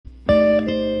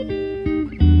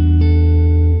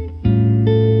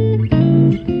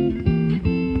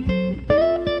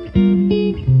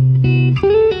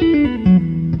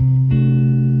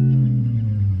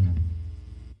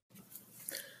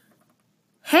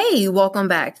Hey, welcome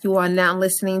back. You are now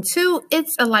listening to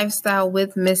It's a Lifestyle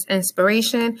with Miss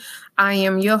Inspiration. I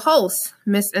am your host,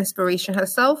 Miss Inspiration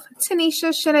herself,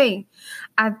 Tanisha Shade.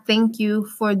 I thank you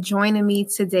for joining me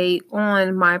today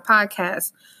on my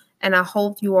podcast. And I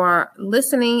hope you are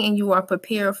listening and you are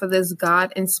prepared for this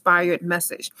God-inspired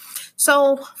message.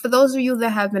 So for those of you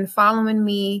that have been following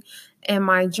me in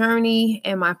my journey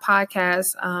and my podcast,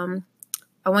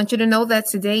 I want you to know that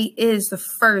today is the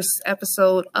first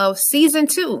episode of season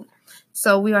 2.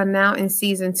 So we are now in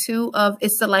season 2 of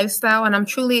It's the Lifestyle, and I'm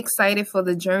truly excited for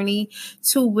the journey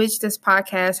to which this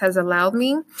podcast has allowed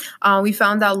me. We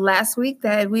found out last week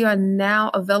that we are now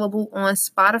available on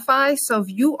Spotify. So if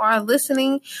you are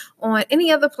listening on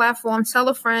any other platform, tell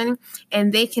a friend,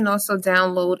 and they can also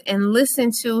download and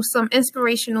listen to some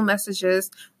inspirational messages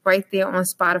right there on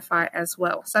Spotify as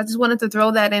well. So I just wanted to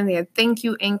throw that in there. Thank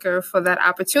you, Anchor, for that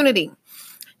opportunity.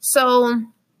 So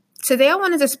today I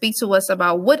wanted to speak to us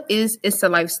about what is It's a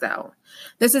Lifestyle.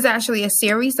 This is actually a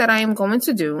series that I am going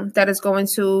to do that is going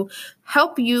to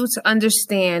help you to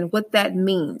understand what that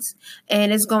means.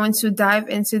 And it's going to dive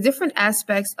into different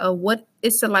aspects of what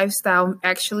It's a Lifestyle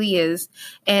actually is.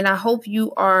 And I hope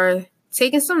you are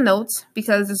taking some notes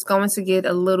because it's going to get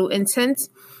a little intense.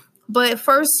 But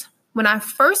first, when I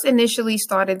first initially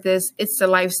started this, It's a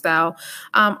Lifestyle,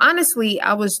 honestly,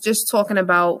 I was just talking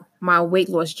about my weight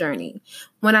loss journey.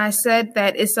 When I said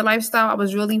that it's a lifestyle, I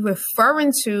was really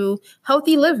referring to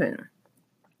healthy living.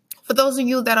 For those of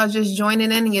you that are just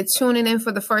joining in and you're tuning in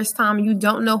for the first time, you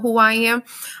don't know who I am.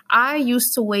 I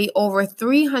used to weigh over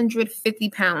 350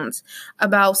 pounds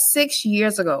about 6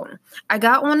 years ago. I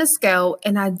got on a scale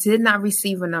and I did not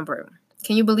receive a number.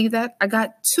 Can you believe that? I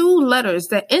got 2 letters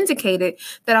that indicated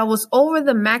that I was over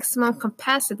the maximum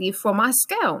capacity for my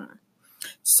scale.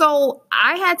 So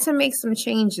I had to make some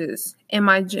changes in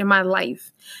my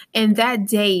life. And that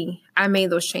day I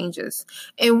made those changes.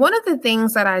 And one of the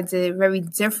things that I did very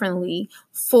differently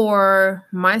for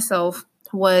myself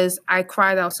was I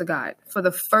cried out to God for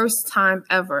the first time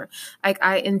ever. Like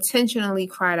I intentionally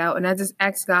cried out and I just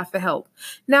asked God for help.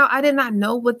 Now, I did not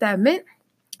know what that meant.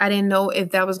 I didn't know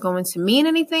if that was going to mean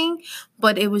anything,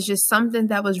 but it was just something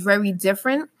that was very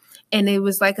different. And it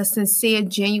was like a sincere,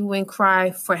 genuine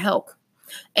cry for help.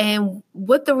 And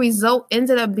what the result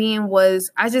ended up being was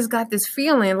I just got this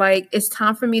feeling like it's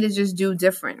time for me to just do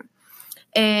different.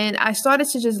 And I started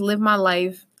to just live my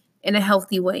life in a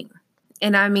healthy way.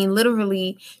 And I mean,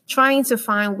 literally trying to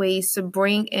find ways to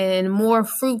bring in more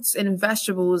fruits and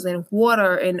vegetables and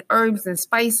water and herbs and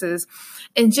spices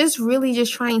and just really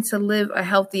just trying to live a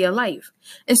healthier life.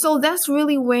 And so that's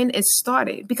really when it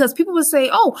started because people would say,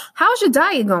 oh, how's your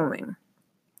diet going?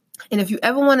 And if you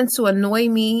ever wanted to annoy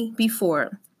me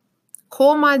before,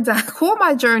 call my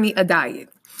journey a diet,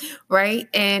 right?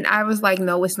 And I was like,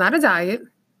 no, it's not a diet.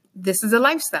 This is a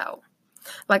lifestyle.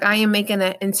 Like I am making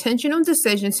an intentional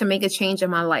decision to make a change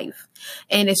in my life.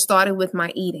 And it started with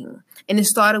my eating and it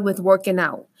started with working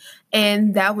out.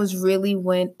 And that was really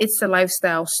when It's a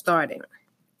Lifestyle started.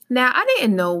 Now, I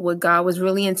didn't know what God was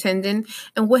really intending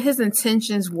and what his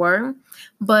intentions were.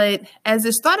 But as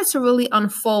it started to really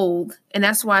unfold, and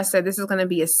that's why I said this is going to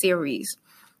be a series.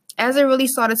 As it really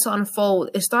started to unfold,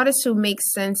 it started to make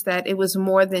sense that it was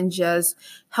more than just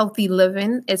healthy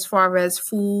living as far as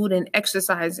food and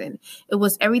exercising. It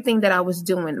was everything that I was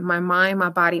doing, my mind, my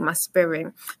body, my spirit,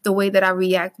 the way that I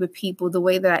react with people, the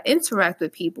way that I interact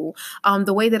with people,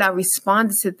 the way that I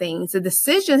responded to things, the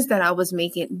decisions that I was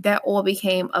making, that all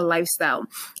became a lifestyle.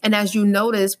 And as you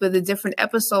notice with the different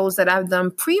episodes that I've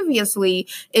done previously,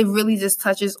 it really just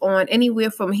touches on anywhere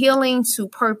from healing to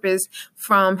purpose,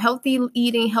 from healthy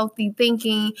eating, healthy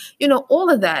thinking, all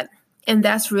of that. And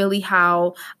that's really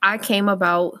how I came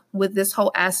about with this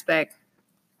whole aspect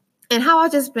and how I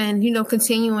just been,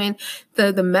 continuing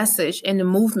the message and the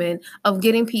movement of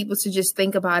getting people to just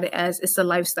think about it as it's a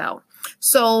lifestyle.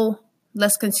 So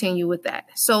let's continue with that.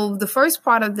 So the first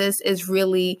part of this is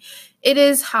really, it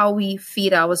is how we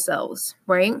feed ourselves,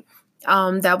 right?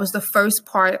 That was the first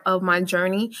part of my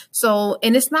journey. So,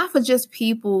 and it's not for just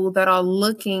people that are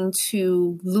looking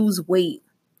to lose weight.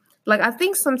 Like, I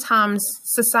think sometimes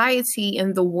society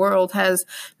and the world has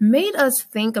made us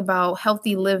think about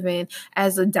healthy living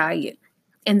as a diet.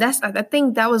 And I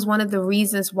think that was one of the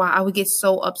reasons why I would get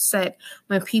so upset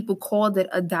when people called it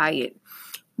a diet.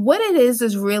 What it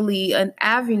is really an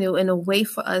avenue and a way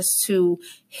for us to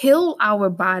heal our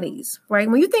bodies, right?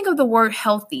 When you think of the word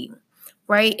healthy,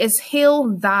 right, it's heal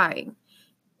thy.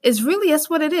 That's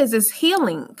what it is. It's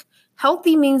healing.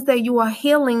 Healthy means that you are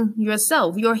healing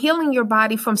yourself. You're healing your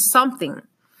body from something.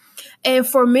 And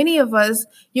for many of us,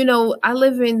 I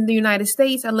live in the United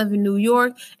States, I live in New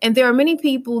York, and there are many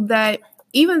people that,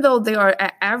 even though they are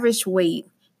at average weight,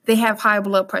 they have high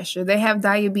blood pressure, they have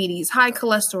diabetes, high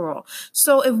cholesterol.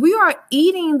 So if we are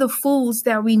eating the foods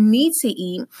that we need to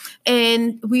eat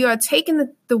and we are taking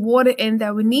the water in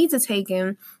that we need to take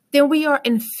in, then we are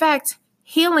in fact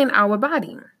healing our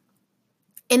body.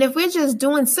 And if we're just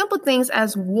doing simple things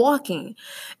as walking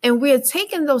and we're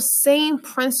taking those same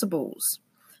principles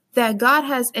that God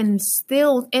has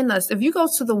instilled in us. If you go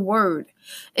to the word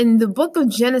in the book of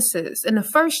Genesis, in the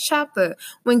first chapter,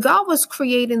 when God was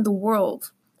creating the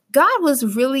world, God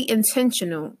was really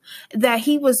intentional that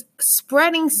he was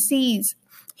spreading seeds.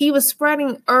 He was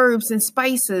spreading herbs and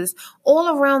spices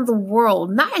all around the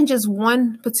world, not in just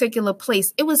one particular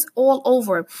place. It was all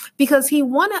over because he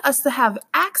wanted us to have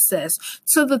access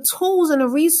to the tools and the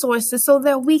resources so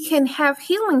that we can have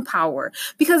healing power,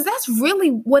 because that's really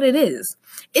what it is.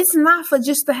 It's not for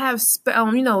just to have,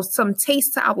 some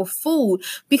taste to our food,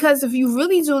 because if you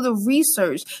really do the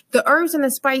research, the herbs and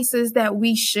the spices that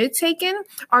we should take in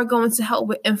are going to help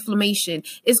with inflammation.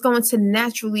 It's going to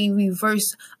naturally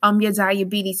reverse your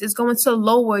diabetes. It's going to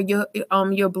lower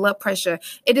your blood pressure.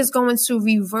 It is going to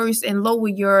reverse and lower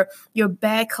your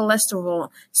bad cholesterol.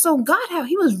 So God,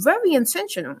 he was very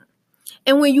intentional.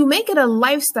 And when you make it a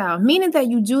lifestyle, meaning that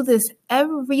you do this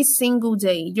every single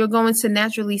day, you're going to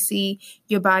naturally see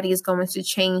your body is going to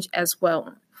change as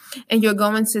well. And you're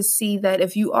going to see that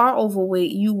if you are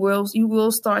overweight, you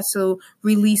will start to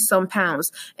release some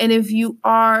pounds. And if you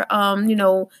are,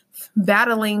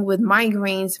 battling with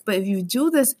migraines, but if you do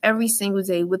this every single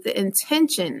day with the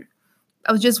intention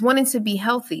of just wanting to be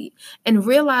healthy and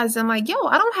realizing I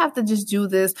don't have to just do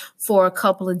this for a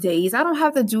couple of days. I don't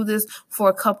have to do this for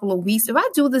a couple of weeks. If I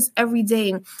do this every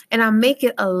day and I make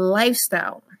it a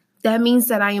lifestyle, that means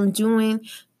that I am doing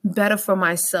better for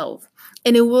myself,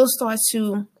 and it will start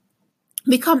to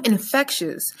become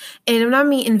infectious. And when I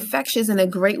mean infectious in a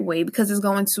great way, because it's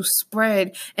going to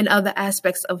spread in other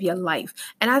aspects of your life.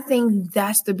 And I think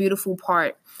that's the beautiful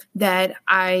part that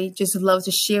I just love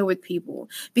to share with people,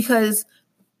 because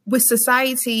with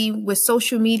society, with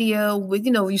social media, with,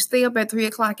 you stay up at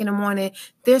 3:00 in the morning,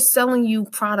 they're selling you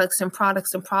products and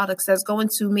products and products that's going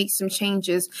to make some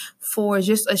changes for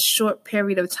just a short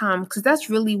period of time. Because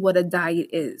that's really what a diet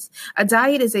is. A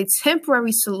diet is a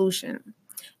temporary solution.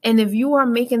 And if you are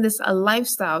making this a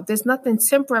lifestyle, there's nothing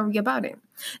temporary about it.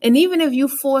 And even if you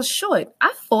fall short,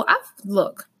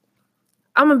 look,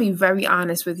 I'm going to be very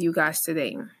honest with you guys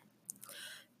today.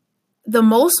 The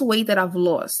most weight that I've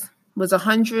lost was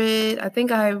 100. I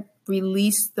think I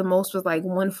released the most was like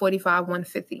 145,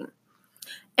 150.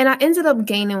 And I ended up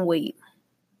gaining weight.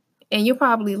 And you're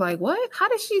probably like, what? How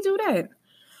did she do that?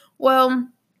 Well,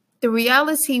 the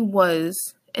reality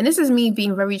was, and this is me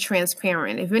being very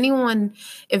transparent.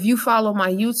 If you follow my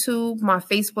YouTube, my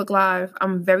Facebook Live,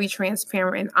 I'm very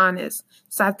transparent and honest.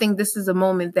 So I think this is a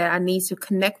moment that I need to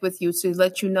connect with you to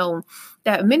let you know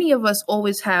that many of us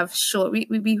always have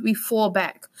we fall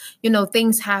back.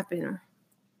 Things happen.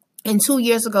 And 2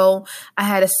 years ago, I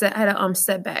had a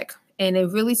setback, and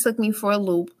it really took me for a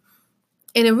loop.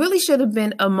 And it really should have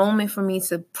been a moment for me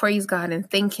to praise God and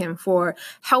thank him for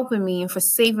helping me and for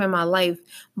saving my life.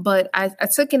 But I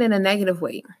took it in a negative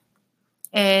way.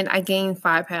 And I gained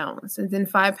 5 pounds. And then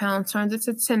 5 pounds turned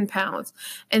into 10 pounds.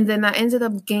 And then I ended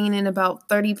up gaining about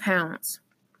 30 pounds.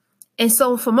 And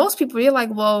so for most people, you're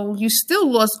like, well, you still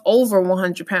lost over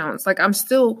 100 pounds. I've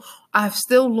still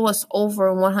lost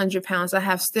over 100 pounds. I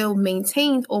have still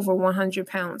maintained over 100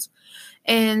 pounds.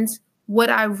 And what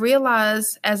I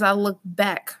realized as I look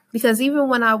back, because even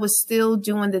when I was still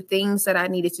doing the things that I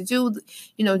needed to do,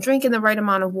 drinking the right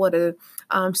amount of water,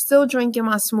 still drinking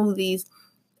my smoothies,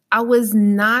 I was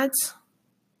not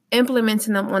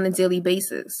implementing them on a daily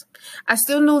basis. I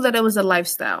still knew that it was a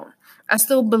lifestyle. I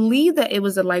still believed that it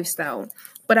was a lifestyle,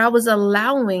 but I was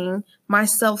allowing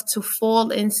myself to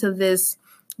fall into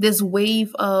this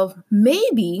wave of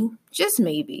maybe, just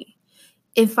maybe,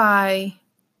 if I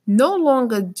no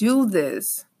longer do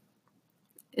this,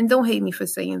 and don't hate me for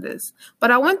saying this,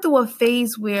 but I went through a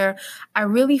phase where I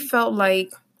really felt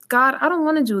like, God, I don't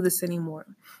want to do this anymore.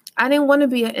 I didn't want to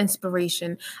be an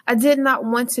inspiration. I did not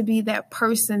want to be that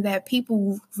person that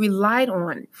people relied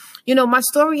on. My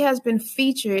story has been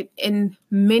featured in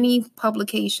many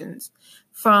publications,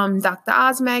 from Dr.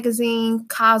 Oz magazine,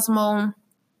 Cosmo,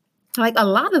 like a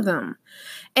lot of them.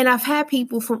 And I've had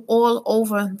people from all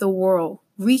over the world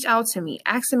reach out to me,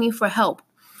 asking me for help,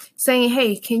 saying,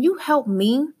 hey, can you help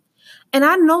me? And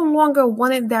I no longer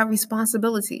wanted that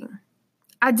responsibility.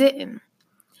 I didn't.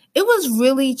 It was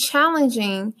really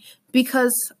challenging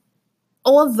because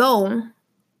Although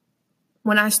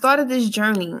when I started this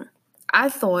journey, I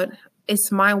thought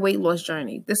it's my weight loss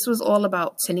journey. This was all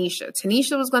about Tanisha.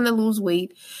 Tanisha was going to lose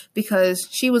weight because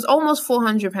she was almost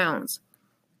 400 pounds.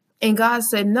 And God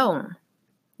said, no,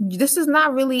 this is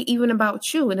not really even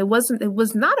about you. And it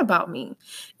was not about me.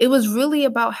 It was really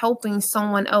about helping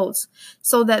someone else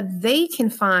so that they can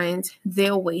find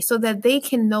their way, so that they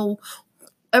can know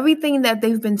everything that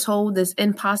they've been told is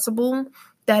impossible,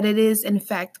 that it is in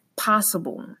fact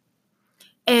possible.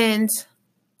 And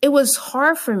it was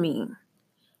hard for me.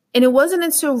 And it wasn't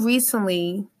until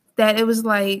recently that it was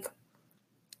like,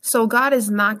 so God is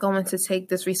not going to take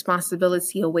this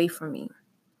responsibility away from me.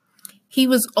 He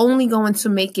was only going to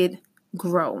make it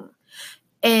grow.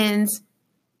 And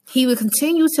he would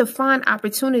continue to find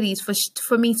opportunities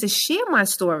for me to share my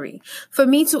story, for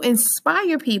me to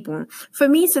inspire people, for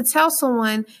me to tell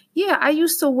someone, yeah, I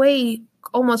used to weigh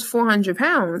almost 400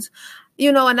 pounds,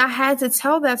 and I had to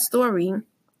tell that story,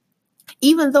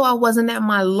 even though I wasn't at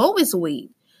my lowest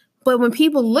weight. But when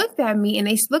people looked at me and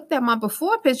they looked at my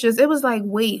before pictures, it was like,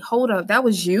 wait, hold up, that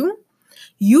was you?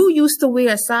 You used to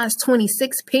wear a size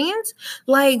 26 pants?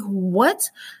 Like, what?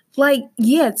 Like,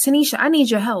 yeah, Tanisha, I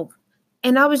need your help.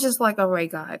 And I was just like, all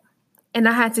right, God. And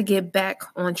I had to get back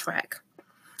on track.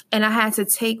 And I had to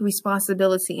take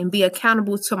responsibility and be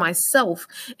accountable to myself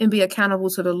and be accountable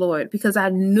to the Lord, because I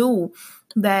knew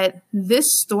that this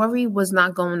story was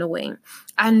not going away.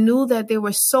 I knew that there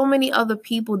were so many other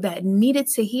people that needed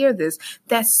to hear this,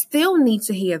 that still need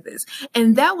to hear this.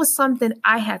 And that was something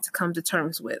I had to come to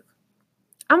terms with.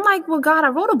 I'm like, well, God, I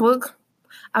wrote a book.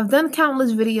 I've done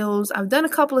countless videos. I've done a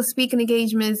couple of speaking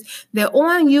engagements. They're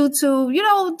on YouTube.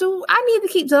 Do I need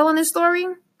to keep telling this story?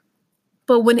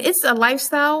 But when it's a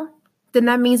lifestyle, then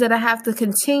that means that I have to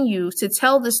continue to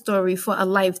tell the story for a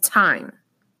lifetime.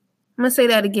 I'm going to say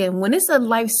that again. When it's a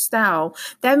lifestyle,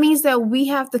 that means that we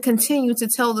have to continue to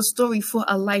tell the story for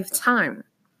a lifetime.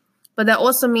 But that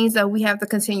also means that we have to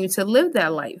continue to live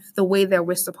that life the way that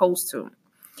we're supposed to.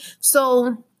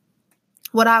 So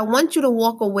what I want you to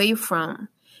walk away from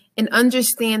and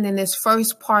understand in this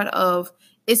first part of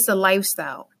it's a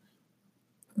lifestyle,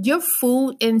 your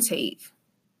food intake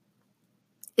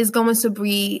is going to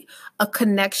be a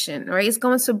connection, right? It's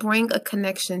going to bring a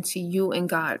connection to you and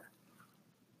God.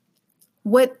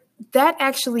 What that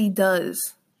actually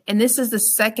does, and this is the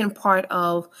second part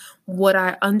of what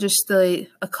I understood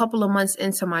a couple of months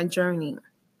into my journey.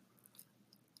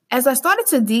 As I started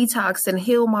to detox and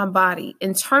heal my body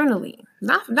internally,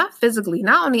 not physically,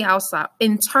 not on the outside,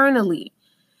 internally,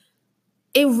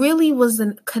 it really was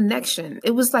a connection.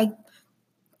 It was like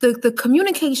the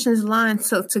communications line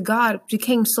to God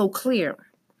became so clear.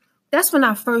 That's when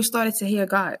I first started to hear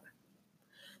God.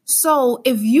 So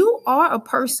if you are a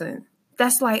person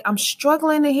that's like, I'm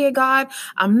struggling to hear God,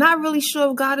 I'm not really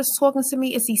sure if God is talking to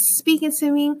me, is he speaking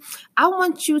to me? I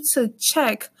want you to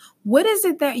check, what is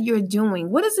it that you're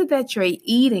doing? What is it that you're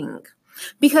eating?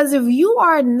 Because if you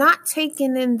are not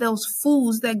taking in those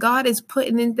foods that God is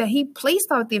putting in, that he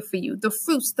placed out there for you, the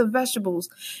fruits, the vegetables,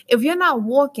 if you're not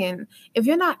walking, if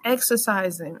you're not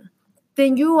exercising,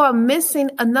 then you are missing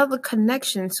another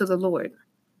connection to the Lord.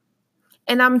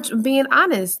 And I'm being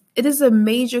honest, it is a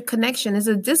major connection. It's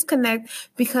a disconnect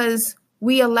because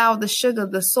we allow the sugar,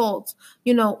 the salt,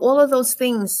 all of those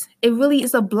things. It really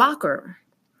is a blocker.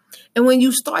 And when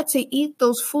you start to eat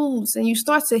those foods and you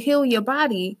start to heal your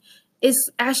body,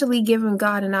 it's actually giving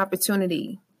God an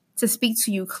opportunity to speak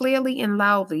to you clearly and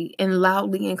loudly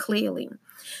and clearly.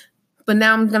 But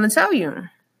now I'm going to tell you,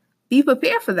 be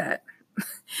prepared for that.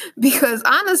 Because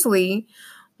honestly,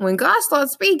 when God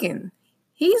starts speaking,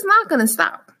 he's not going to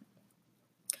stop.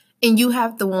 And you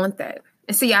have to want that.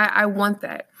 And see, I want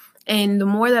that. And the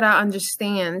more that I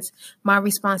understand my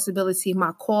responsibility,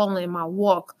 my calling, my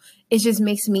walk, it just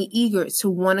makes me eager to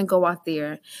want to go out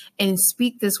there and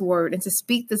speak this word and to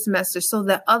speak this message so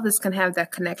that others can have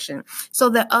that connection, so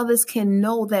that others can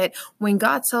know that when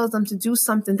God tells them to do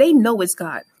something, they know it's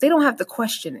God. They don't have to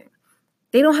question it.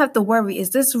 They don't have to worry.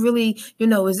 Is this really,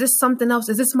 is this something else?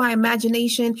 Is this my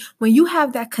imagination? When you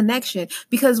have that connection,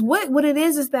 because what it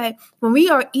is that when we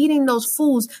are eating those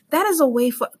foods, that is a way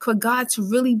for God to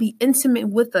really be intimate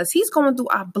with us. He's going through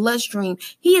our bloodstream.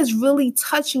 He is really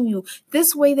touching you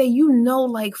this way that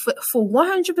like for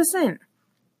 100%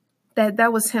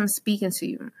 that was him speaking to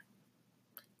you.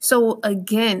 So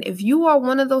again, if you are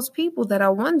one of those people that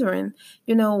are wondering,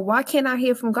 why can't I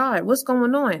hear from God? What's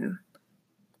going on?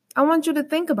 I want you to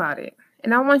think about it.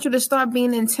 And I want you to start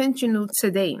being intentional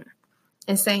today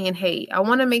and saying, hey, I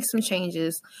want to make some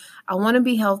changes. I want to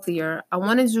be healthier. I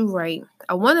want to do right.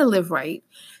 I want to live right.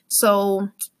 So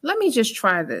let me just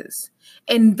try this.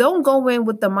 And don't go in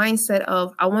with the mindset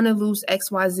of, I want to lose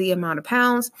XYZ amount of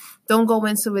pounds. Don't go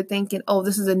into it thinking, oh,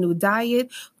 this is a new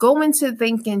diet. Go into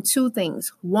thinking two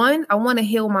things. One, I want to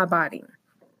heal my body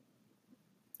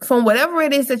from whatever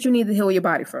it is that you need to heal your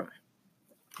body from.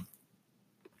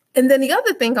 And then the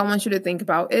other thing I want you to think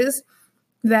about is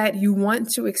that you want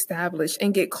to establish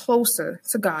and get closer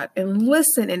to God and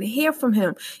listen and hear from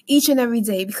him each and every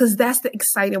day, because that's the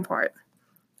exciting part.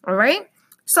 All right.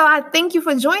 So I thank you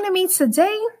for joining me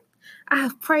today. I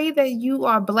pray that you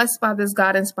are blessed by this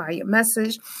God-inspired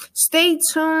message. Stay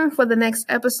tuned for the next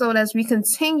episode as we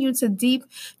continue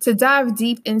to dive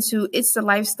deep into It's the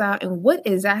Lifestyle and what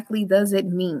exactly does it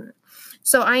mean.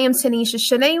 So I am Tanisha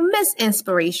Shanae, Miss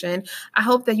Inspiration. I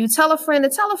hope that you tell a friend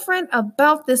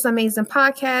about this amazing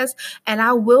podcast, and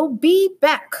I will be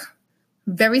back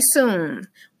very soon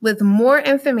with more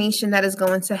information that is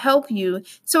going to help you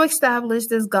to establish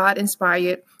this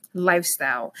God-inspired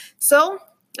lifestyle. So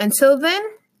until then,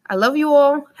 I love you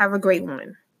all. Have a great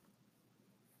one.